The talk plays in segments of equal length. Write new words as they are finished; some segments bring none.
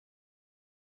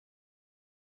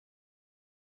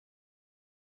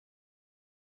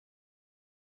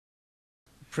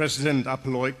President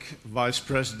Aploik, Vice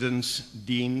Presidents,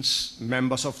 Deans,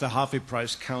 members of the Harvey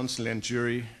Prize Council and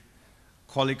Jury,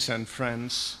 colleagues and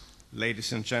friends,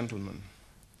 ladies and gentlemen.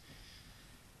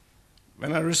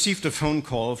 When I received a phone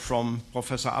call from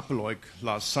Professor Aploik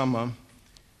last summer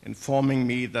informing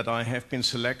me that I have been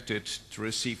selected to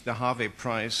receive the Harvey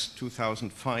Prize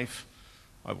 2005,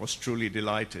 I was truly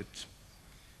delighted.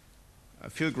 I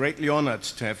feel greatly honored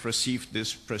to have received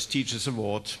this prestigious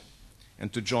award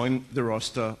and to join the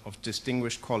roster of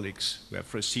distinguished colleagues who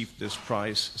have received this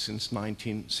prize since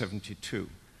 1972.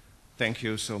 Thank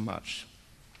you so much.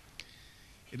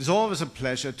 It is always a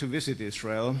pleasure to visit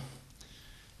Israel,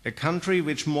 a country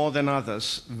which more than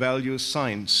others values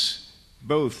science,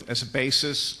 both as a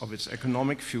basis of its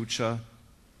economic future,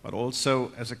 but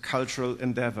also as a cultural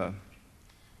endeavor,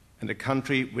 and a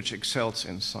country which excels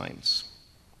in science.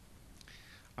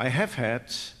 I have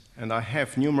had and I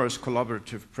have numerous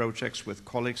collaborative projects with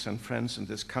colleagues and friends in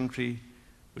this country,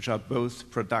 which are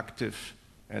both productive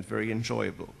and very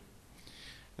enjoyable.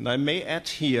 And I may add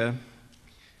here,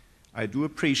 I do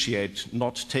appreciate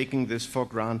not taking this for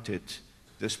granted,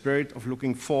 the spirit of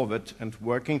looking forward and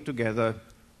working together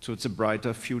towards a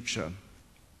brighter future.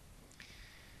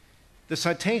 The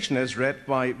citation as read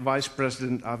by Vice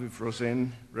President Harvey Prize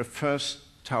refers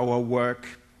to our work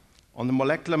on the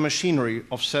molecular machinery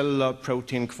of cellular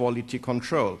protein quality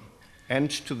control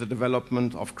and to the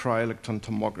development of cryoelectron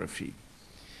tomography.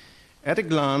 At a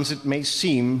glance, it may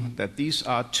seem that these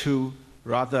are two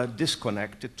rather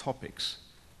disconnected topics,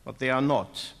 but they are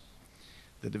not.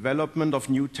 The development of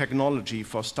new technology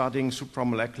for studying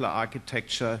supramolecular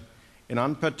architecture in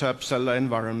unperturbed cellular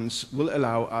environments will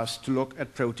allow us to look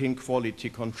at protein quality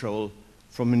control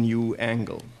from a new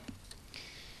angle.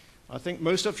 I think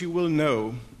most of you will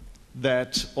know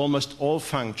that almost all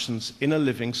functions in a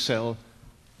living cell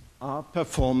are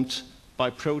performed by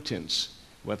proteins,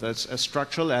 whether it's as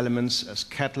structural elements, as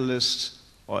catalysts,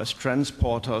 or as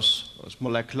transporters, or as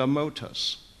molecular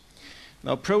motors.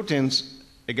 Now, proteins,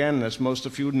 again, as most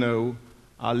of you know,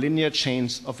 are linear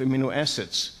chains of amino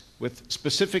acids with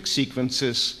specific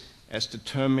sequences as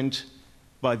determined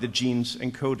by the genes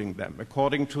encoding them.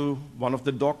 According to one of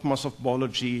the dogmas of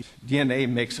biology, DNA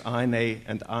makes RNA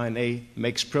and RNA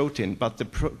makes protein, but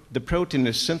the protein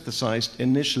is synthesized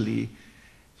initially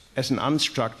as an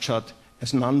unstructured,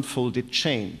 as an unfolded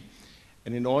chain.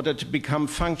 And in order to become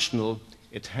functional,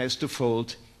 it has to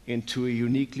fold into a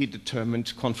uniquely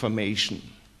determined conformation.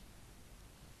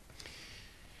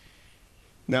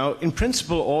 Now, in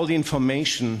principle, all the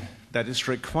information that is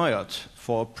required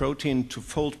for a protein to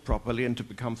fold properly and to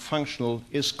become functional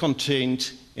is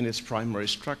contained in its primary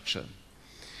structure.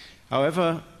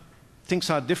 However, things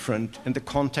are different in the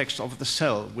context of the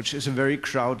cell, which is a very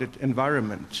crowded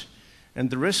environment. And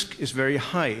the risk is very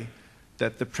high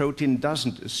that the protein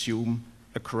doesn't assume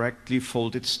a correctly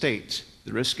folded state.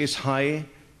 The risk is high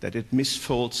that it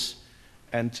misfolds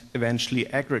and eventually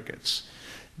aggregates.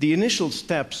 The initial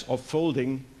steps of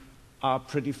folding are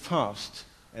pretty fast,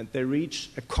 and they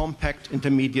reach a compact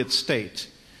intermediate state.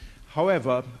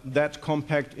 However, that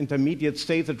compact intermediate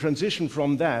state, the transition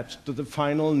from that to the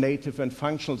final native and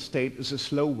functional state is a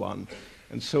slow one.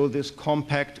 And so this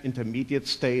compact intermediate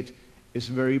state is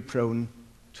very prone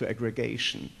to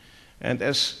aggregation. And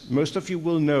as most of you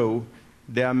will know,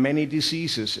 there are many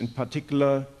diseases, in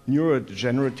particular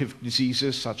neurodegenerative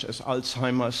diseases such as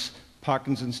Alzheimer's,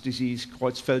 Parkinson's disease,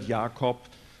 Creutzfeldt-Jakob,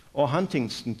 or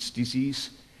Huntington's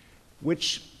disease,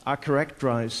 which are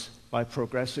characterized by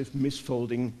progressive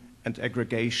misfolding and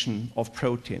aggregation of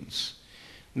proteins.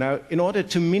 Now, in order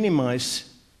to minimize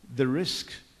the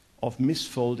risk of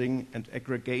misfolding and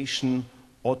aggregation,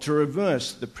 or to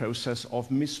reverse the process of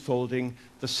misfolding,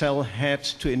 the cell had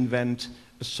to invent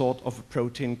a sort of a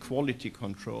protein quality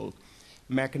control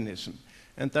mechanism.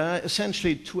 And there are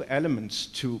essentially two elements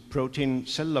to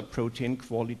cellular protein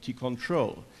quality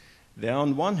control. There are,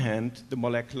 on one hand, the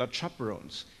molecular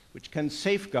chaperones, which can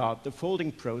safeguard the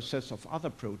folding process of other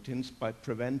proteins by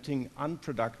preventing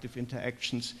unproductive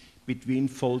interactions between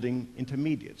folding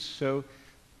intermediates. So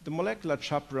the molecular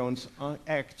chaperones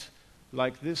act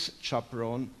like this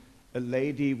chaperone, a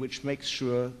lady which makes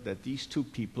sure that these two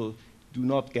people do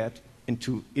not get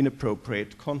into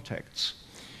inappropriate contacts.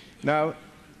 Now,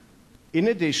 in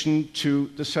addition to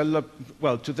the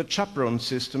to the chaperone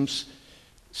systems,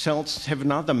 cells have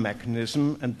another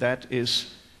mechanism, and that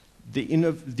is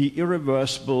the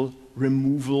irreversible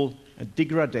removal and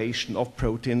degradation of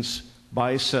proteins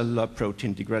by cellular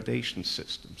protein degradation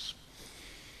systems.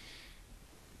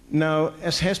 Now,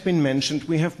 as has been mentioned,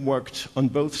 we have worked on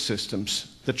both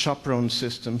systems, the chaperone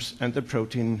systems and the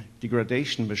protein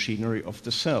degradation machinery of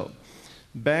the cell.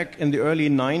 Back in the early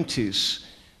 90s,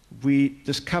 we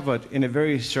discovered in a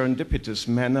very serendipitous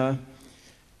manner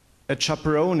a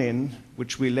chaperonin,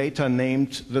 which we later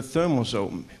named the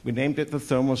thermosome. We named it the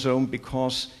thermosome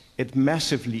because it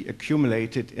massively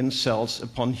accumulated in cells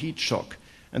upon heat shock.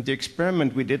 And the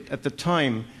experiment we did at the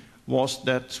time was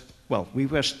that, well, we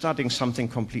were studying something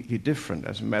completely different,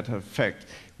 as a matter of fact.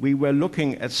 We were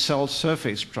looking at cell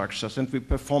surface structures, and we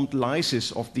performed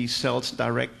lysis of these cells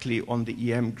directly on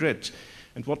the EM grid.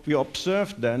 And what we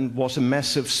observed then was a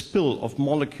massive spill of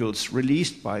molecules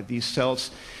released by these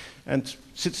cells. And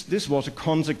since this was a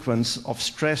consequence of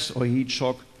stress or heat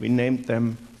shock, we named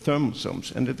them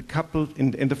thermosomes. And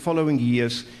in the following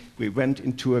years, we went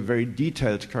into a very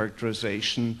detailed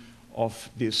characterization of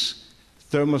this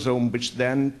thermosome, which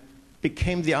then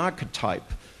became the archetype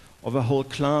of a whole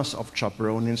class of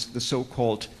chaperonins, the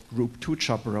so-called group 2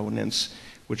 chaperonins,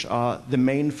 which are the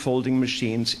main folding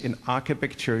machines in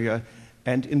archaebacteria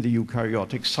and in the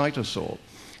eukaryotic cytosol.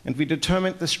 And we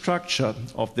determined the structure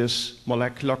of this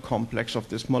molecular complex, of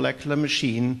this molecular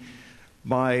machine,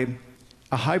 by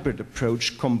a hybrid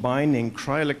approach combining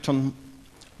cryoelectron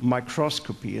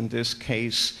microscopy, in this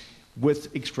case,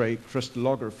 with X-ray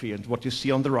crystallography. And what you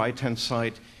see on the right-hand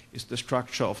side is the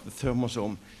structure of the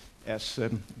thermosome as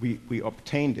we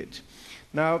obtained it.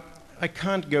 Now, I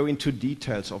can't go into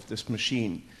details of this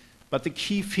machine, but the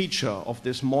key feature of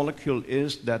this molecule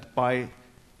is that by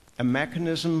a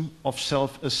mechanism of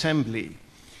self-assembly,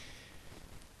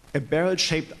 a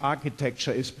barrel-shaped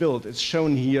architecture is built. It's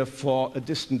shown here for a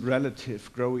distant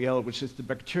relative, GROEL, which is the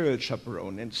bacterial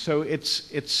chaperone. And so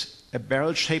it's a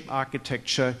barrel-shaped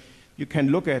architecture. You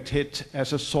can look at it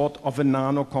as a sort of a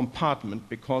nano compartment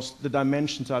because the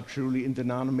dimensions are truly in the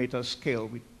nanometer scale.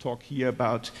 We talk here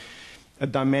about a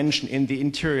dimension in the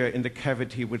interior, in the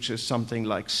cavity, which is something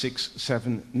like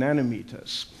 6-7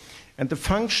 nanometers. And the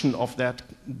function of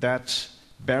that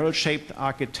barrel-shaped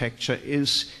architecture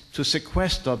is to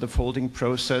sequester the folding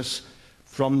process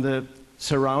from the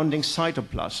surrounding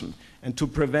cytoplasm and to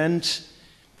prevent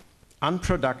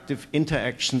unproductive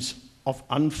interactions of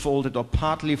unfolded or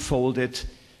partly folded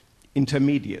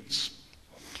intermediates.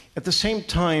 At the same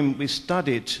time, we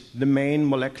studied the main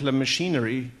molecular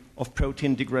machinery of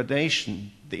protein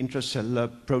degradation, the intracellular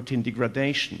protein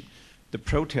degradation, the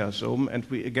proteasome, and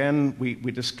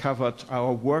we discovered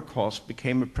our workhorse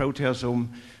became a proteasome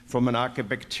from an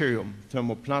archaebacterium,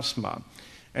 thermoplasma.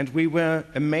 And we were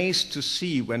amazed to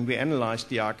see when we analyzed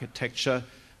the architecture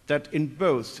that in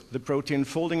both the protein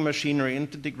folding machinery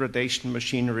and the degradation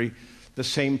machinery, the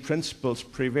same principles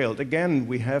prevailed. Again,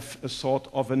 we have a sort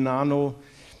of a nano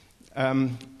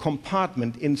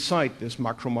compartment inside this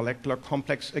macromolecular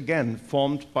complex, again,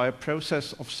 formed by a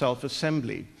process of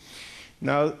self-assembly.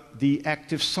 Now, the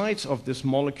active sites of this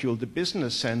molecule, the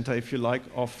business center, if you like,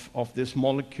 of this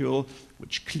molecule,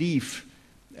 which cleave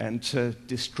and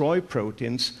destroy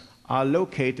proteins, are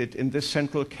located in this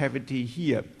central cavity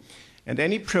here. And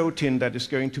any protein that is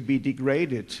going to be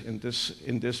degraded in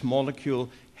this molecule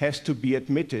has to be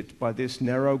admitted by this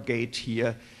narrow gate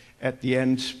here at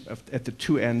the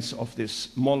two ends of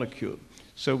this molecule.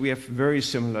 So we have very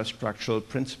similar structural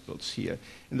principles here.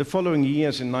 In the following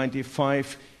years, in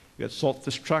 '95, we had solved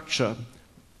the structure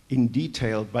in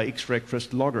detail by X-ray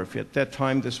crystallography. At that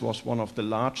time, this was one of the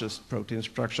largest protein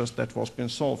structures that was being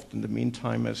solved. In the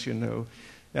meantime, as you know,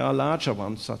 there are larger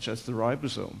ones, such as the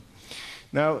ribosome.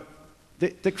 Now,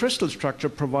 the crystal structure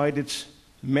provided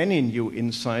many new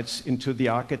insights into the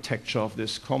architecture of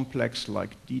this complex,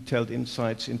 like detailed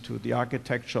insights into the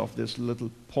architecture of this little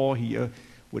pore here,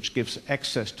 which gives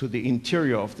access to the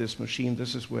interior of this machine.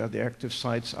 This is where the active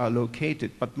sites are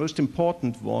located. But most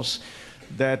important was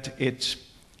that it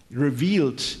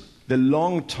revealed the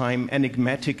long-time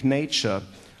enigmatic nature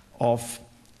of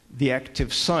the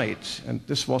active site. And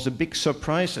this was a big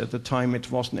surprise at the time.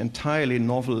 It was an entirely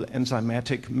novel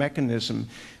enzymatic mechanism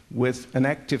with an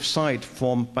active site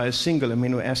formed by a single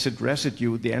amino acid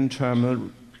residue, the N-terminal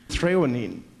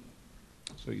threonine.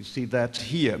 So you see that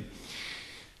here.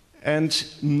 And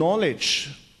knowledge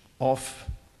of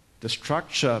the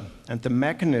structure and the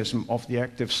mechanism of the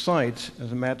active site,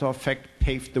 as a matter of fact,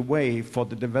 paved the way for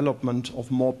the development of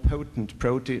more potent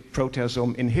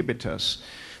proteasome inhibitors.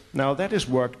 Now, that is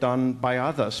work done by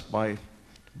others, by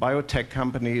biotech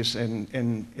companies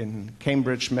in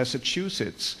Cambridge,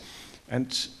 Massachusetts.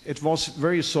 And it was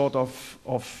very sort of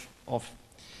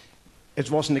it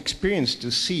was an experience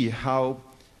to see how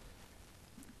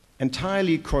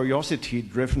entirely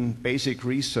curiosity-driven basic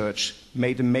research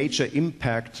made a major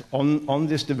impact on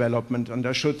this development. And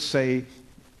I should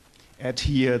add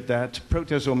here that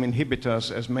proteasome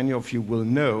inhibitors, as many of you will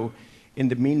know, in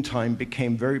the meantime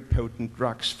became very potent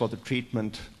drugs for the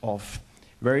treatment of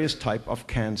various types of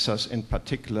cancers, in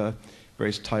particular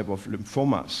various types of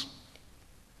lymphomas.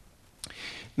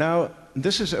 Now,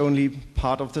 this is only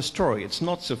part of the story. It's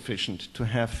not sufficient to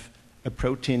have a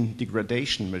protein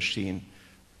degradation machine.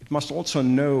 It must also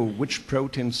know which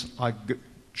proteins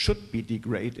should be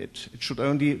degraded. It should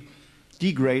only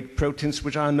degrade proteins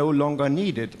which are no longer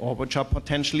needed or which are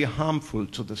potentially harmful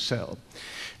to the cell.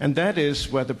 And that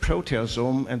is where the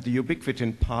proteasome and the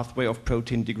ubiquitin pathway of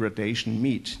protein degradation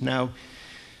meet. Now,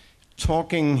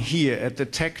 talking here at the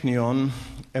Technion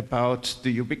about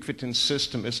the ubiquitin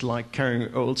system is like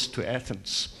carrying oils to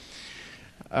Athens.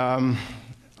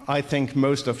 I think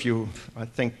most of you, I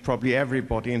think probably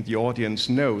everybody in the audience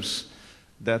knows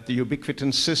that the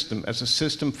ubiquitin system as a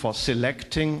system for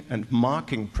selecting and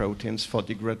marking proteins for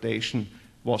degradation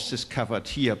was discovered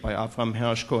here by Avram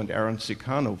Hershko and Aaron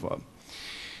Sikhanova.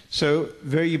 So,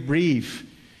 very brief,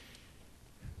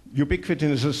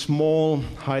 ubiquitin is a small,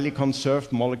 highly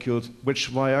conserved molecule which,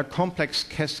 via a complex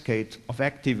cascade of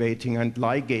activating and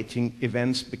ligating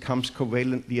events, becomes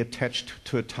covalently attached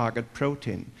to a target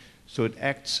protein. So it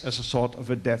acts as a sort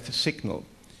of a death signal.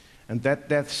 And that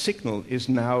death signal is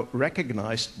now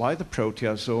recognized by the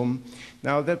proteasome.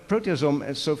 Now, that proteasome,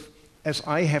 as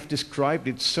I have described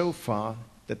it so far,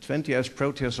 the 20S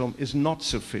proteasome is not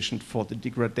sufficient for the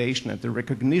degradation and the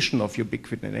recognition of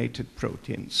ubiquitinated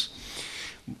proteins.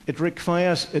 It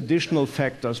requires additional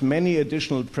factors, many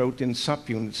additional protein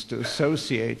subunits to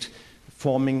associate,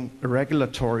 forming a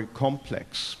regulatory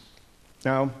complex.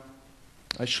 Now,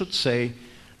 I should say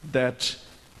that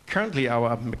currently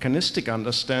our mechanistic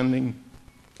understanding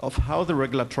of how the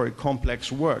regulatory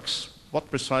complex works,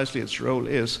 what precisely its role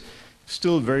is,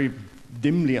 still very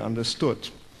dimly understood.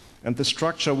 And the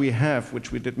structure we have,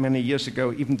 which we did many years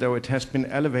ago, even though it has been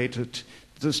elevated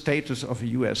to the status of a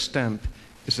US stamp,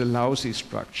 is a lousy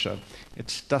structure.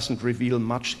 It doesn't reveal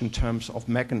much in terms of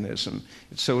mechanism.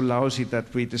 It's so lousy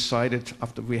that we decided,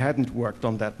 after we hadn't worked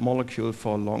on that molecule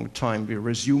for a long time, we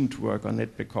resumed work on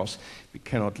it because we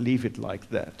cannot leave it like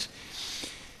that.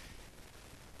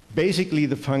 Basically,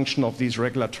 the function of these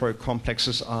regulatory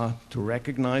complexes are to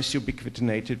recognize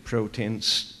ubiquitinated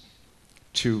proteins,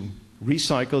 to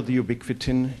recycle the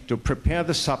ubiquitin, to prepare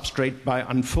the substrate by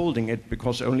unfolding it,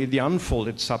 because only the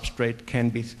unfolded substrate can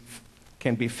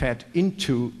be fed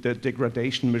into the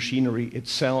degradation machinery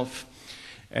itself,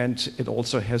 and it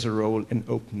also has a role in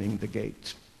opening the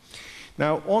gate.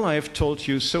 Now, all I have told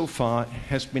you so far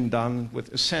has been done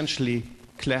with essentially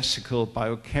classical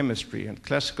biochemistry, and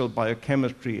classical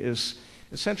biochemistry is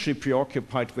essentially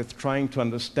preoccupied with trying to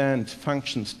understand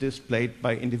functions displayed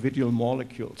by individual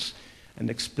molecules and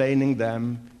explaining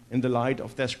them in the light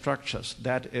of their structures.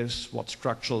 That is what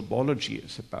structural biology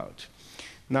is about.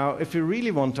 Now, if we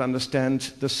really want to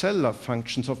understand the cellular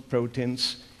functions of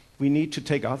proteins, we need to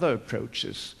take other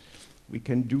approaches. We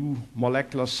can do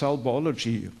molecular cell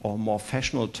biology, or a more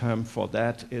fashionable term for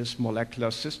that is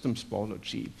molecular systems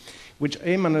biology, which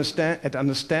aim at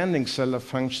understanding cellular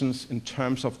functions in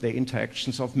terms of the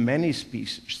interactions of many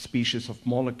species of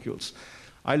molecules.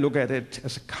 I look at it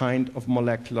as a kind of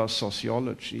molecular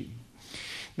sociology.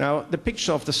 Now, the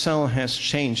picture of the cell has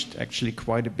changed actually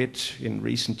quite a bit in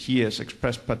recent years,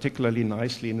 expressed particularly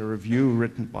nicely in a review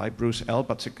written by Bruce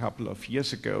Alberts a couple of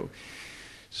years ago.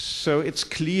 So it's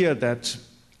clear that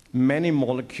many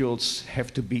molecules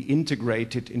have to be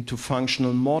integrated into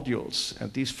functional modules,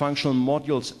 and these functional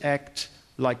modules act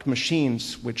like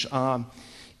machines which are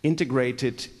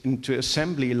integrated into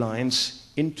assembly lines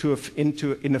in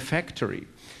a factory.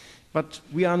 But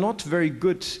we are not very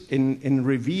good in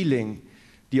revealing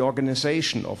the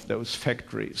organization of those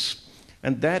factories.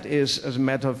 And that is, as a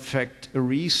matter of fact, a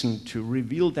reason to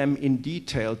reveal them in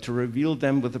detail, to reveal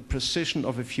them with the precision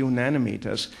of a few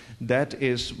nanometers. That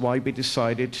is why we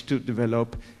decided to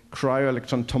develop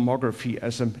cryoelectron tomography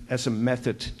as a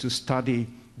method to study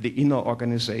the inner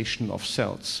organization of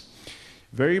cells.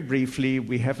 Very briefly,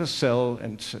 we have a cell,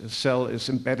 and a cell is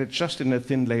embedded just in a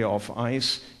thin layer of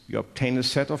ice. You obtain a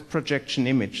set of projection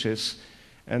images,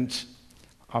 and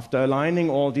after aligning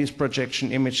all these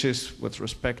projection images with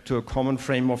respect to a common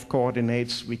frame of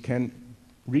coordinates, we can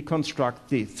reconstruct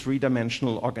the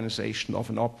three-dimensional organization of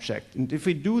an object. And if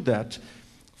we do that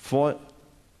for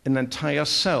an entire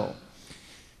cell,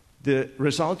 the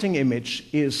resulting image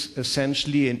is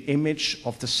essentially an image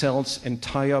of the cell's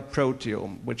entire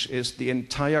proteome, which is the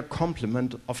entire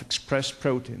complement of expressed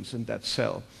proteins in that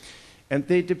cell. And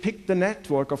they depict the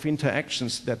network of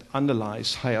interactions that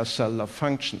underlies higher cellular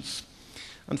functions.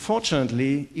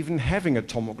 Unfortunately, even having a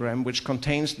tomogram which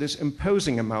contains this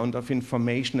imposing amount of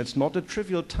information, it's not a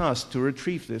trivial task to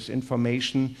retrieve this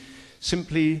information,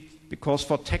 simply because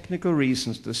for technical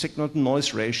reasons the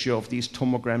signal-to-noise ratio of these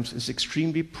tomograms is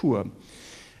extremely poor.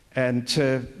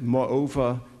 And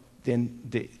moreover, then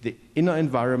the inner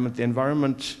environment, the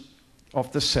environment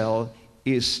of the cell,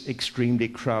 is extremely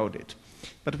crowded.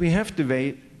 But we have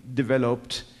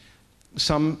developed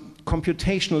some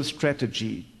computational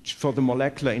strategy for the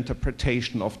molecular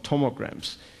interpretation of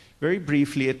tomograms. Very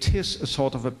briefly, it is a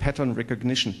sort of a pattern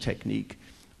recognition technique.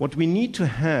 What we need to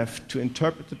have to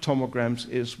interpret the tomograms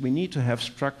is we need to have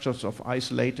structures of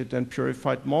isolated and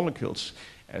purified molecules,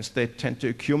 as they tend to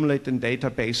accumulate in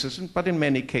databases, but in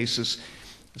many cases,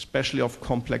 especially of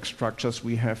complex structures,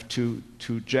 we have to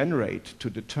generate, to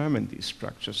determine these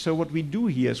structures. So what we do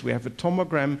here is we have a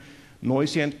tomogram,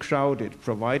 noisy and crowded,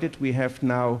 provided we have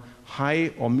now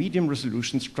high or medium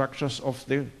resolution structures of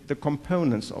the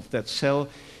components of that cell.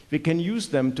 We can use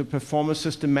them to perform a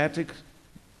systematic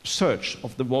search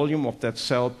of the volume of that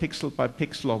cell, pixel by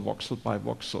pixel or voxel by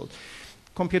voxel.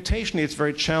 Computationally, it's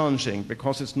very challenging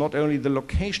because it's not only the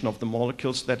location of the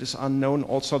molecules that is unknown,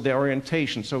 also their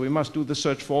orientation. So we must do the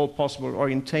search for all possible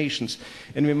orientations,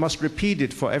 and we must repeat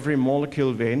it for every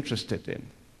molecule we're interested in.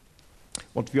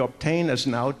 What we obtain as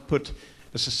an output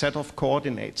is a set of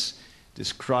coordinates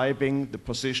describing the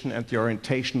position and the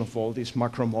orientation of all these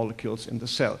macromolecules in the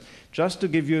cell. Just to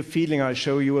give you a feeling, I'll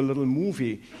show you a little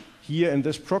movie. Here in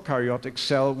this prokaryotic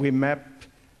cell, we map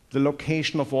the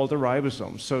location of all the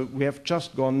ribosomes. So we have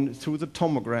just gone through the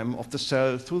tomogram of the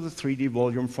cell, through the 3D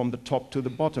volume from the top to the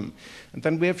bottom. And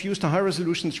then we have used a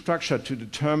high-resolution structure to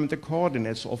determine the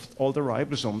coordinates of all the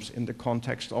ribosomes in the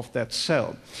context of that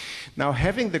cell. Now,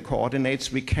 having the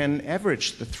coordinates, we can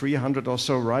average the 300 or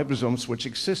so ribosomes which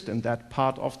exist in that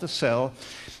part of the cell,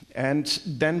 and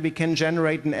then we can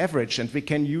generate an average, and we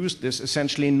can use this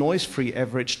essentially noise-free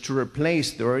average to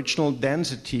replace the original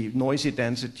density, noisy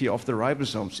density of the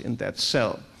ribosomes in that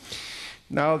cell.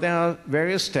 Now, there are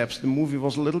various steps. The movie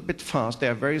was a little bit fast.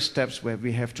 There are various steps where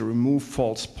we have to remove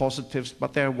false positives,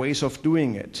 but there are ways of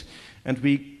doing it. And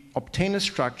we obtain a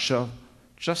structure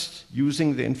just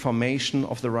using the information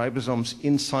of the ribosomes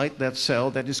inside that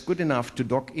cell that is good enough to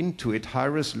dock into it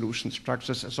high-resolution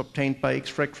structures as obtained by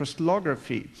X-ray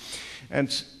crystallography.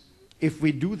 And if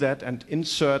we do that and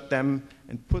insert them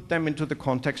and put them into the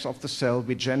context of the cell,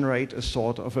 we generate a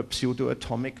sort of a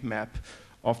pseudo-atomic map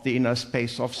of the inner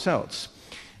space of cells.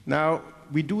 Now,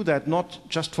 we do that not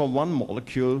just for one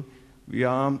molecule. We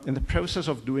are in the process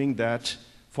of doing that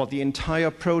for the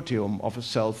entire proteome of a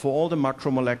cell, for all the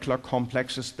macromolecular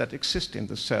complexes that exist in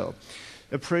the cell.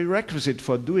 A prerequisite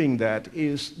for doing that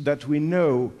is that we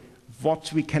know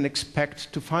what we can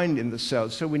expect to find in the cell.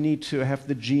 So we need to have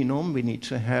the genome, we need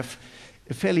to have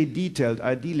a fairly detailed,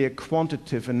 ideally a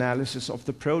quantitative analysis of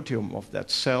the proteome of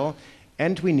that cell,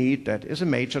 and we need, that is a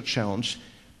major challenge,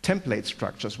 template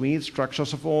structures. We need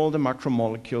structures of all the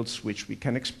macromolecules which we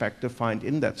can expect to find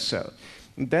in that cell.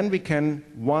 And then we can,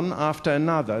 one after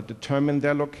another, determine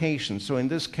their location. So in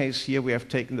this case here, we have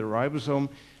taken the ribosome,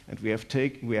 and we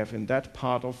have in that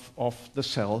part of the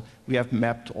cell, we have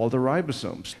mapped all the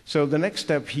ribosomes. So the next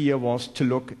step here was to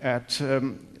look at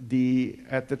the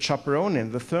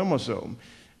chaperonin, the thermosome.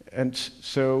 And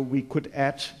so we could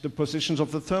add the positions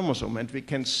of the thermosome, and we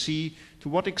can see to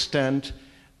what extent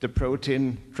the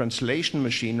protein translation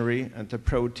machinery and the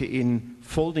protein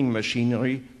folding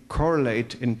machinery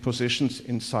correlate in positions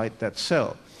inside that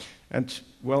cell. And,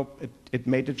 well, it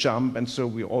made a jump, and so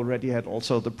we already had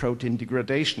also the protein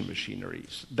degradation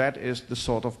machineries. That is the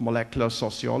sort of molecular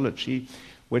sociology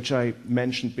which I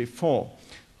mentioned before.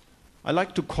 I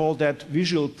like to call that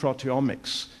visual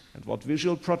proteomics. And what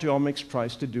visual proteomics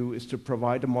tries to do is to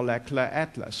provide a molecular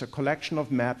atlas, a collection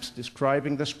of maps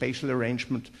describing the spatial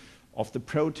arrangement of the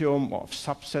proteome or of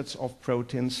subsets of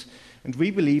proteins. And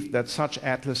we believe that such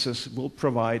atlases will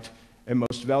provide a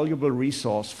most valuable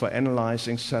resource for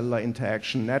analyzing cellular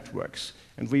interaction networks.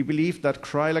 And we believe that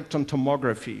cryoelectron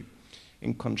tomography,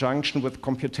 in conjunction with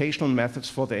computational methods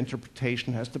for their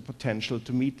interpretation, has the potential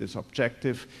to meet this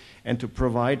objective and to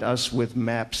provide us with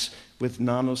maps with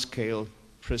nanoscale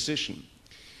precision.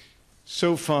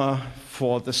 So far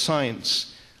for the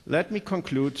science. Let me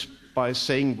conclude by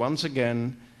saying once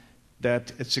again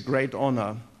that it's a great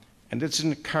honor and it's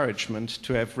an encouragement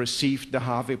to have received the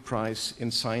Harvey Prize in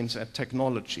Science and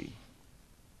Technology.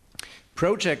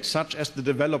 Projects such as the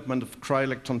development of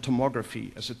cryoelectron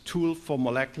tomography as a tool for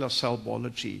molecular cell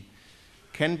biology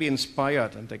can be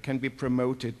inspired and they can be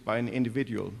promoted by an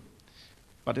individual,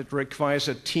 but it requires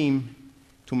a team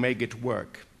to make it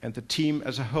work, and the team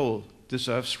as a whole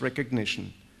deserves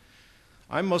recognition.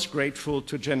 I'm most grateful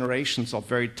to generations of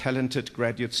very talented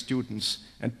graduate students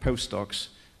and postdocs,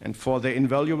 and for their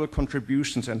invaluable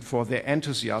contributions and for their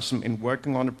enthusiasm in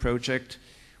working on a project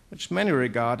which many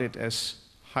regarded as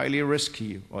highly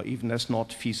risky or even as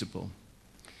not feasible.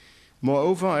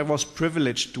 Moreover, I was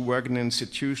privileged to work in an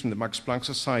institution, the Max-Planck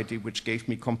Society, which gave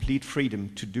me complete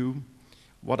freedom to do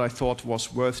what I thought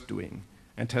was worth doing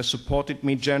and has supported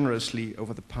me generously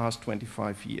over the past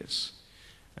 25 years.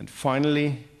 And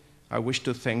finally, I wish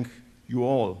to thank you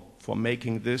all for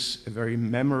making this a very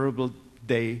memorable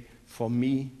day for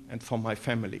me and for my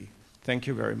family. Thank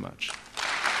you very much.